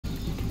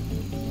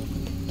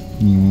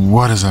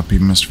What is up,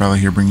 people? MrFallior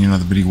here, bringing you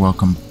another video.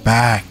 Welcome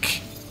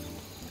back.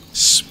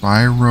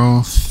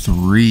 Spyro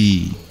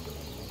 3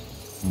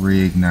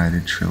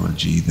 Reignited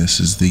Trilogy.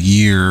 This is the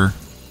year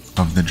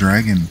of the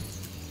dragon.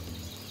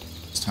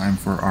 It's time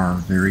for our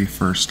very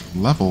first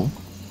level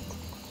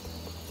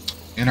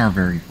in our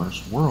very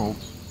first world,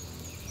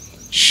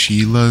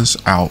 Sheila's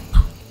Alp.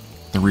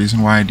 The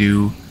reason why I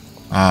do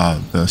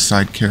the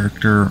side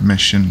character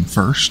mission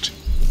first,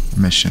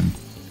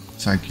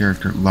 side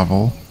character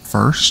level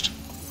first,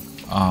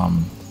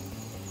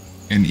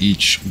 in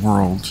each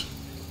world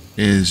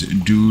is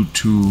due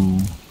to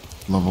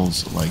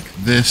levels like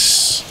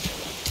this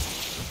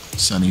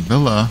Sunny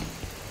Villa,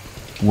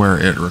 where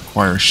it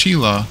requires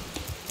Sheila,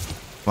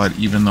 but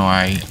even though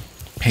I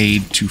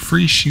paid to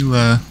free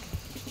Sheila,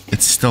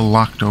 it's still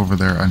locked over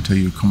there until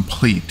you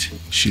complete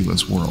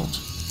Sheila's world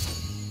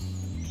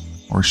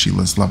or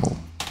Sheila's level.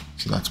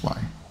 So that's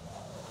why,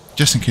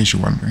 just in case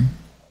you're wondering.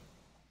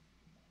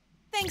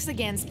 Thanks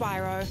again,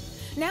 Spyro.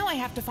 Now I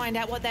have to find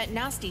out what that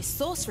nasty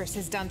sorceress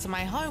has done to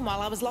my home while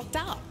I was locked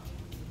up.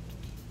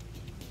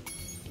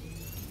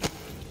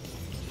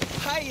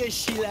 Hiya,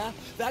 Sheila.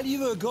 While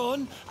you were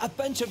gone, a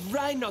bunch of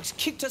Rhinox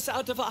kicked us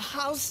out of our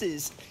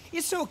houses.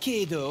 It's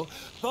okay, though.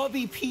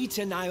 Bobby, Pete,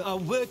 and I are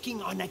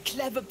working on a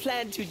clever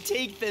plan to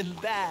take them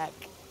back.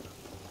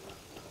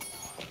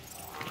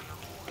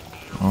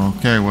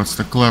 Okay, what's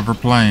the clever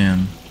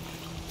plan?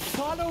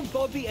 Follow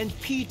Bobby and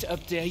Pete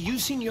up there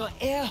using your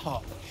air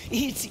hop.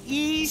 It's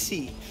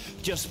easy.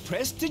 Just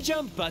press the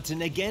jump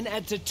button again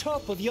at the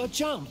top of your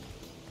jump.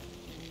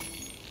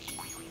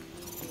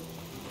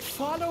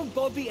 Follow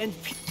Bobby and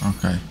Pete.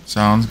 Okay,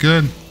 sounds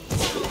good.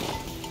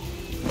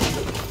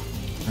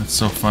 That's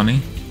so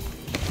funny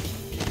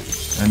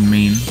and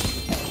mean.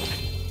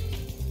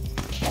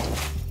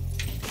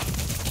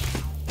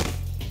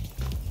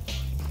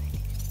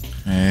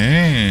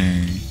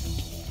 Hey.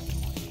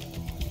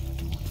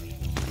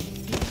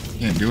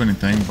 Can't do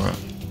anything, but...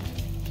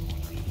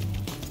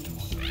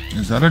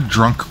 Is that a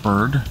drunk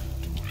bird?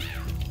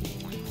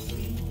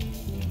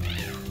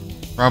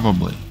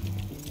 Probably.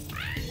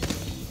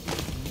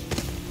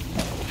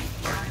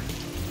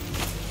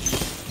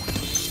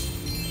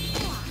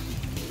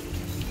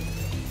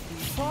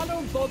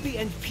 Follow Bobby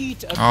and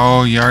Pete.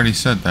 Oh, you already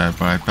said that,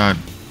 but I thought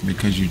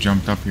because you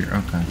jumped up here.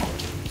 Okay.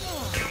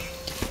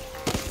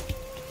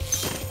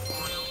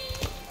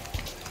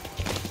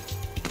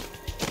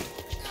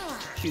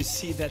 You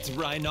see that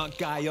Rhinox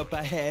guy up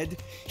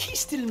ahead? He's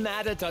still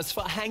mad at us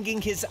for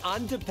hanging his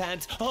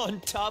underpants on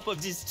top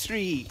of this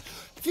tree.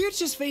 We'll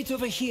just wait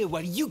over here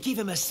while you give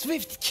him a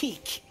swift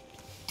kick.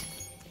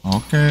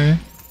 Okay.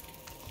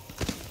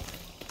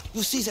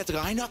 You see that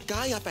Rhinox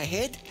guy up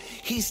ahead?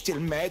 He's still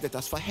mad at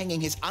us for hanging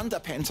his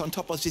underpants on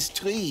top of this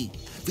tree.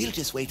 We'll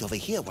just wait over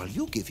here while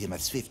you give him a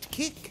swift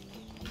kick.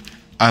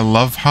 I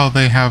love how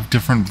they have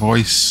different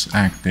voice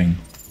acting.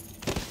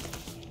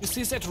 You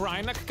see that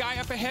Rhinox guy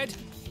up ahead?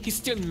 He's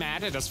still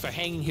mad at us for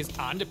hanging his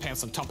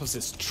underpants on top of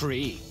this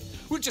tree.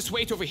 We'll just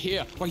wait over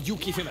here while you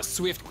give him a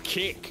swift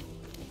kick.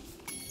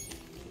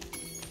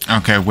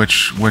 Okay,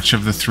 which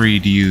of the three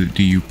do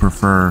you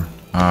prefer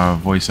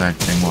voice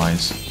acting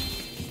wise?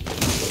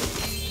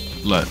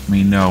 Let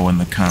me know in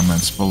the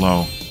comments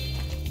below.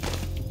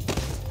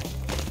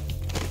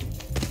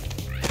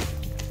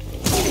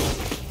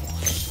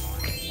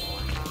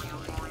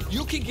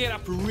 You can get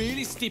up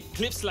really steep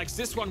cliffs like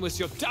this one with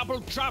your double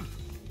jump.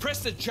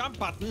 Press the jump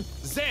button,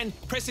 then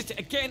press it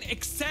again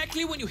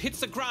exactly when you hit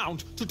the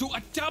ground to do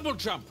a double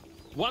jump.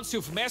 Once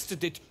you've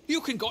mastered it,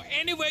 you can go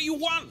anywhere you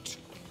want.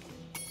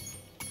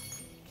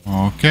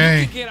 Okay.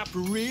 You can get up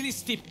really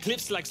steep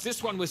cliffs like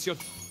this one with your...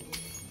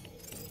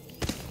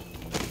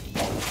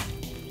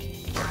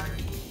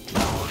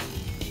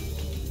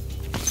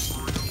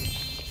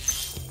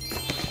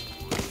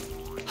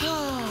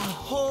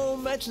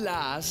 Home at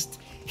last.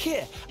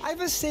 Here, I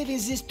was saving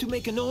this to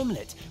make an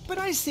omelette, but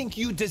I think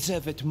you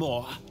deserve it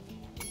more.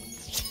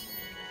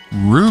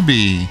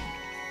 Ruby.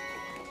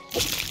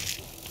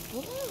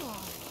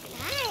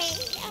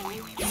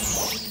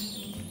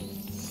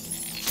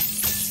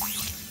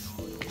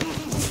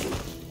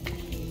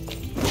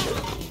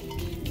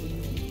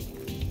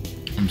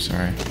 I'm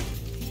sorry.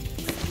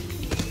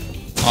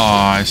 Oh,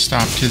 I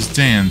stopped his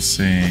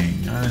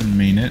dancing. I didn't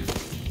mean it.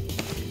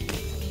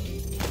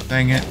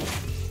 Dang it.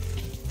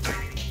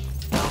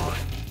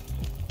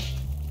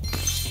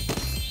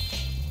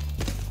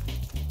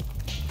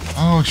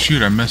 Oh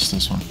shoot, I missed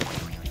this one.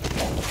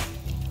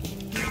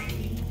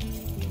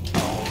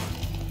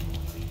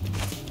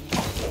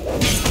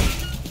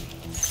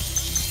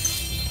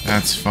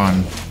 That's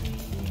fun.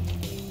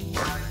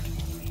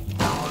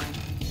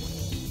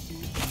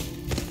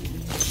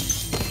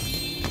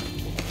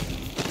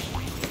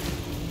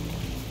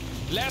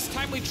 Last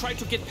time we tried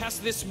to get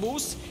past this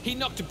moose, he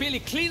knocked Billy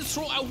clean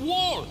through a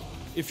wall.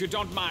 If you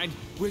don't mind,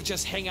 we'll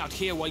just hang out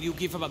here while you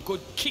give him a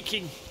good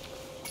kicking.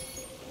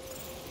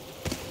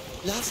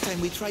 Last time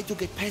we tried to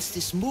get past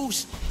this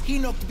moose, he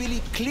knocked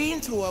Billy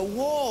clean through a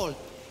wall.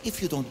 If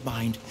you don't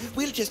mind,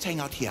 we'll just hang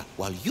out here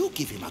while you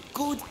give him a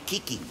good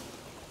kicking.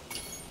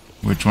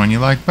 Which one you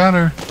like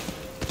better?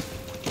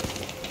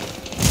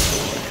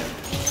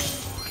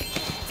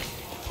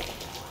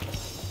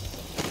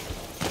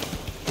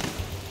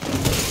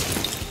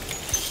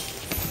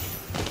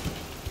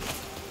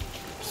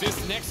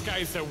 This next guy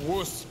is a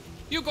wuss.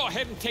 You go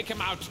ahead and take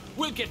him out.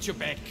 We'll get you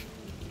back.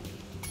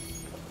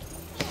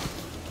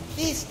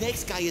 This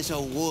next guy is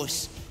a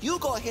wuss. You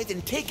go ahead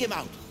and take him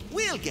out.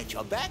 We'll get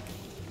your back.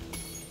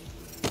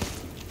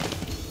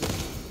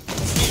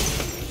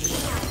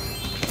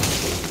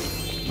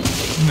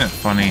 Isn't it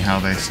funny how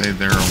they say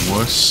they're a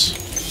wuss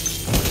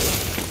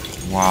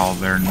while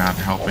they're not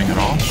helping at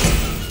all?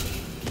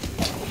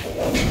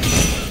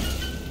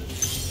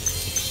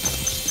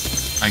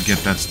 I get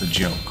that's the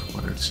joke,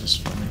 but it's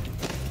just funny.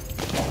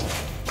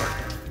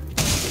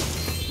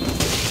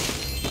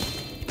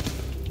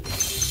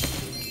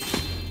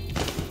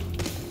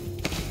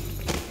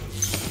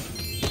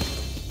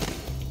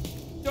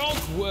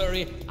 Don't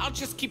worry. I'll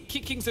just keep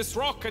kicking this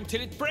rock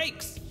until it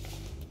breaks.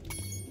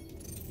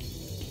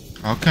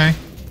 Okay.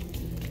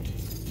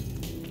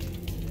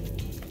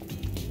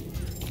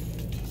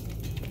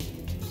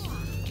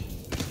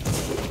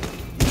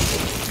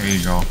 There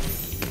you go.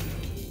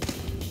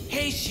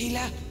 Hey,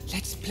 Sheila,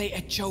 let's play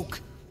a joke.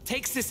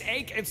 Take this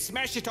egg and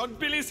smash it on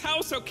Billy's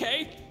house,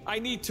 okay? I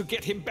need to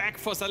get him back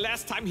for the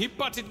last time he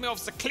butted me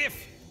off the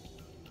cliff.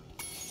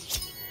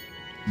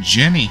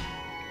 Jenny.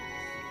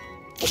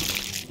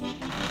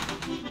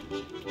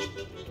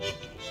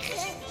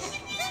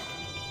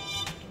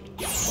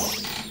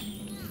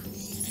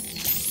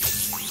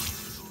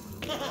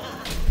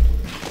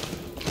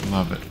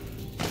 Love it.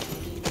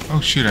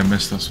 Oh shoot, I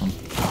missed this one.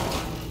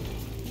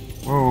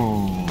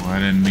 Whoa, I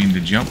didn't mean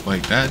to jump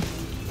like that.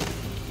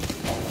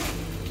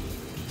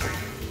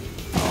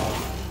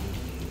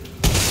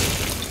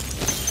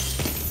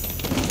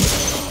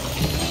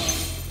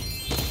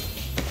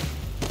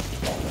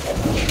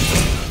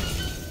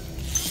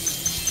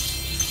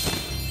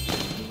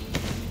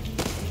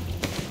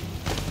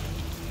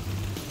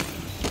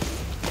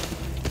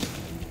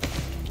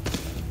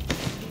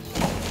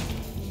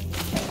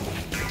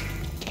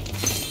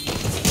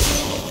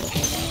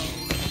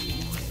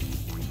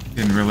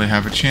 Didn't really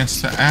have a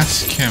chance to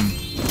ask him.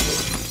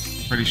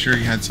 Pretty sure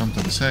he had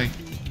something to say.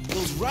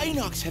 Those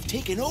Rhinox have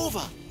taken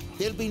over.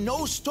 There'll be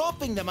no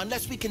stopping them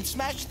unless we can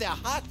smash their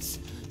huts.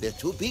 They're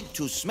too big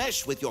to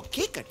smash with your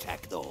kick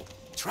attack, though.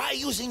 Try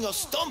using your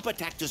stomp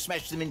attack to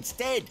smash them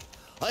instead.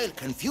 I'll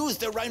confuse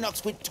the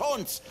Rhinox with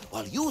taunts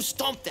while you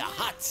stomp their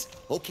huts,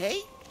 okay?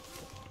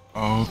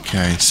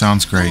 Okay,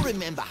 sounds great. You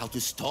remember how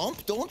to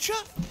stomp, don't you?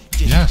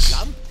 Just Yes.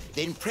 jump,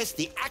 then press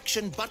the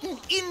action button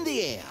in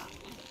the air.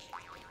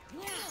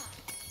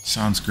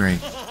 Sounds great.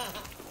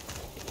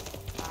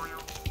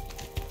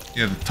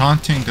 Yeah, the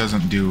taunting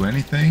doesn't do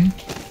anything.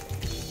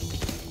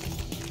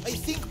 I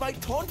think my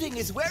taunting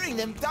is wearing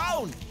them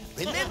down.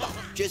 Remember,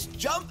 just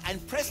jump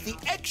and press the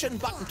action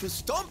button to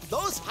stomp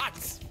those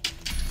huts.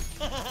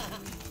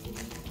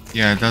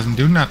 Yeah, it doesn't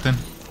do nothing,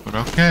 but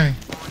okay.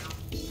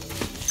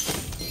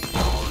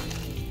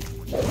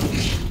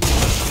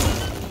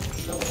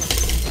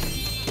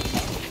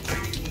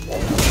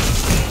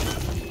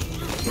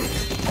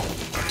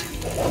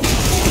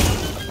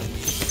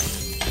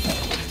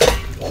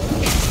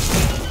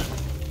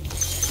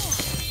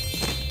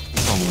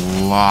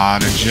 A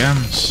lot of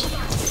gems.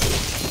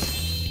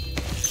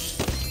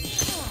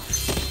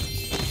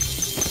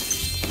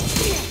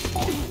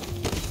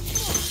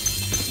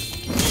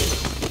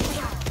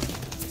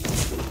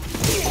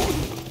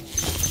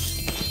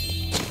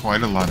 It's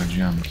quite a lot of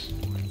gems.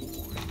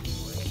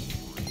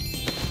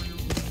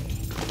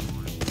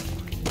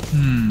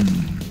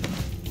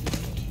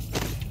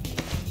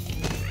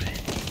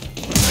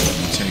 Let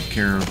me take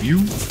care of you.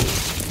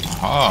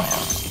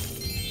 Aha.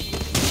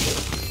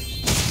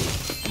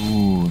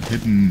 Ooh,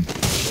 hidden.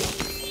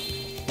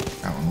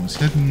 That one was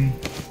hidden.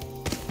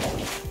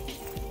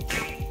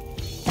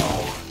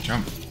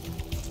 Jump.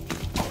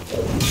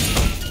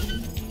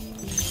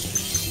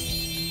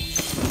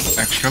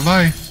 Extra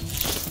life.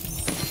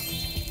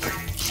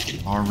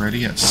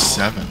 Already at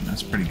 7.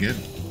 That's pretty good.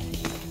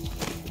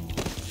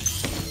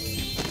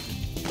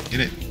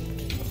 Get it.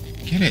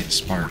 Get it,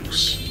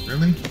 Sparks.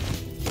 Really?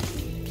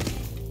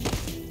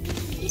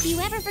 If you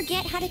ever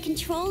forget how to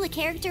control a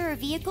character or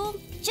vehicle,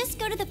 just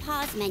go to the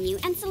pause menu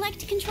and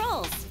select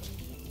controls.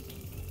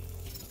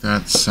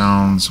 That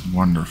sounds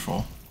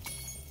wonderful.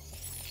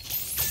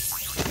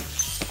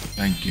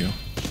 Thank you.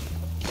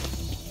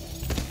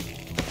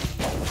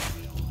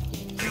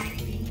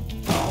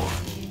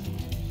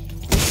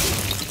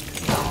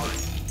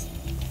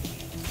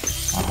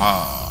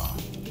 Aha.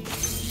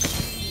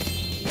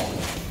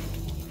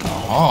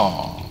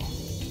 Aha.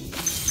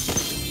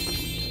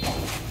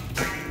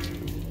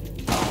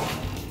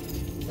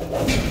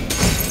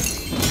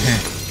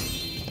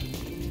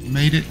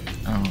 Made it.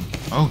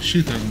 Oh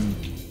shoot, there's a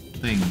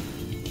thing.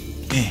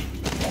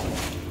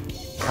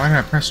 Why did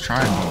I press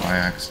triangle by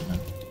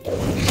accident?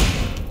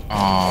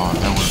 Oh,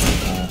 that would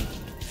have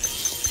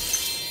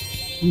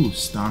been cool. Ooh,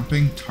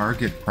 stomping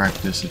target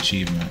practice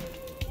achievement.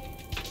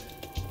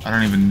 I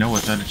don't even know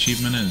what that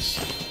achievement is.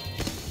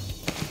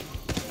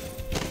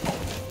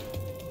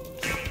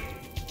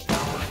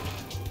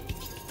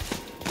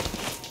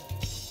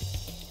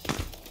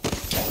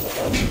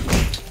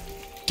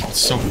 It's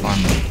so fun.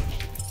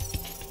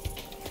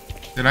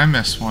 Did I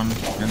miss one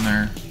in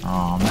there?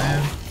 Oh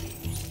man.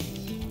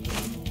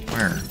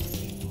 Where?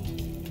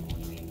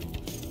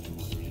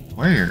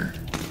 Where?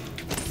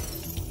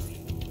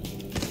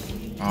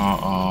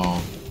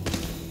 Uh-oh.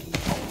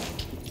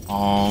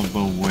 All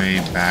the way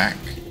back?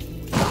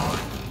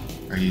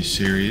 Are you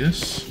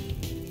serious?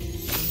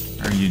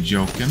 Are you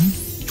joking?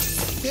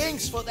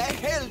 Thanks for the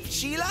help,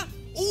 Sheila.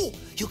 Oh,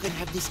 you can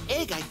have this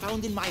egg I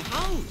found in my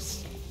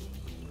house.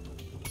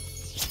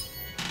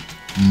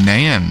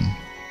 Nan.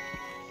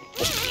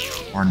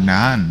 Or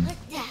none.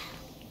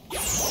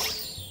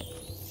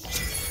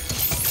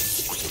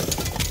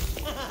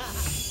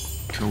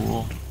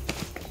 Cool.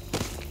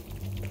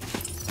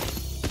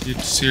 You're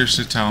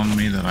seriously telling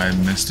me that I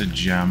missed a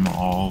gem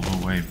all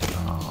the way?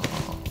 Oh.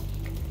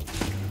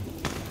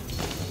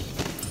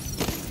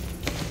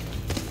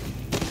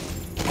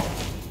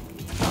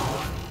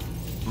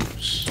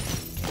 Oops.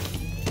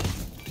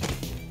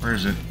 Where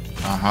is it?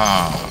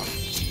 Aha.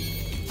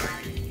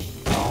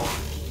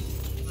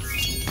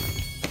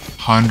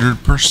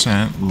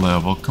 100%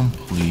 level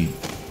complete.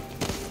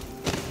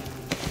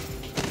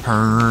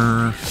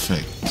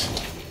 Perfect.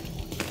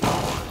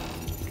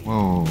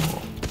 Whoa.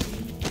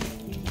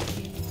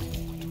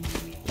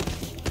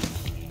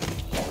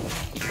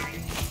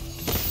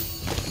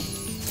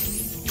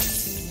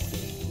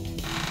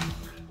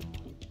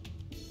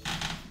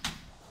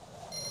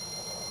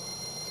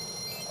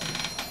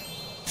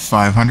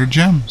 $500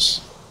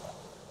 gems.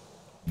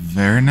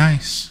 Very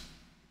nice.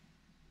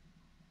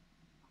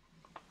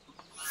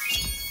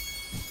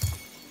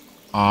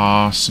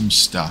 Awesome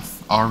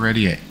stuff.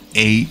 Already at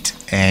 8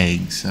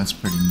 eggs. That's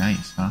pretty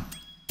nice, huh?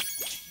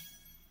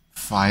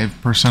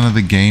 5% of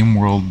the game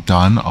world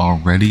done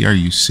already? Are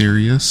you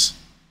serious?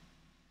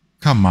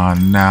 Come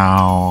on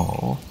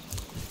now.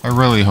 I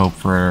really hope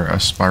for a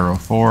Spyro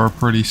 4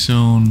 pretty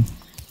soon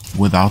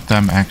without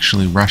them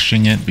actually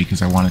rushing it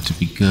because I want it to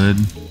be good.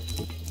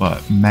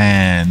 But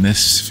man,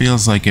 this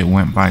feels like it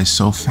went by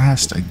so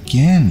fast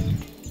again.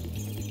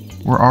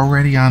 We're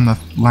already on the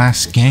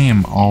last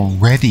game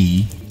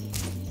already.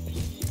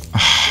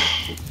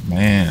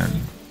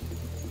 Man.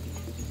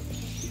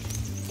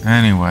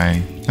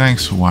 Anyway,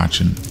 thanks for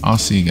watching. I'll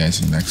see you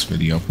guys in the next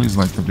video. Please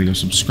like the video,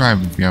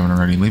 subscribe if you haven't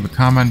already. Leave a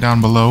comment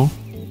down below.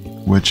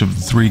 Which of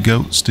the 3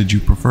 goats did you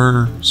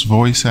prefer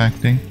voice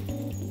acting?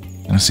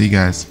 And I'll see you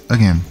guys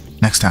again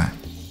next time.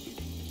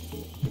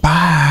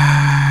 Bye.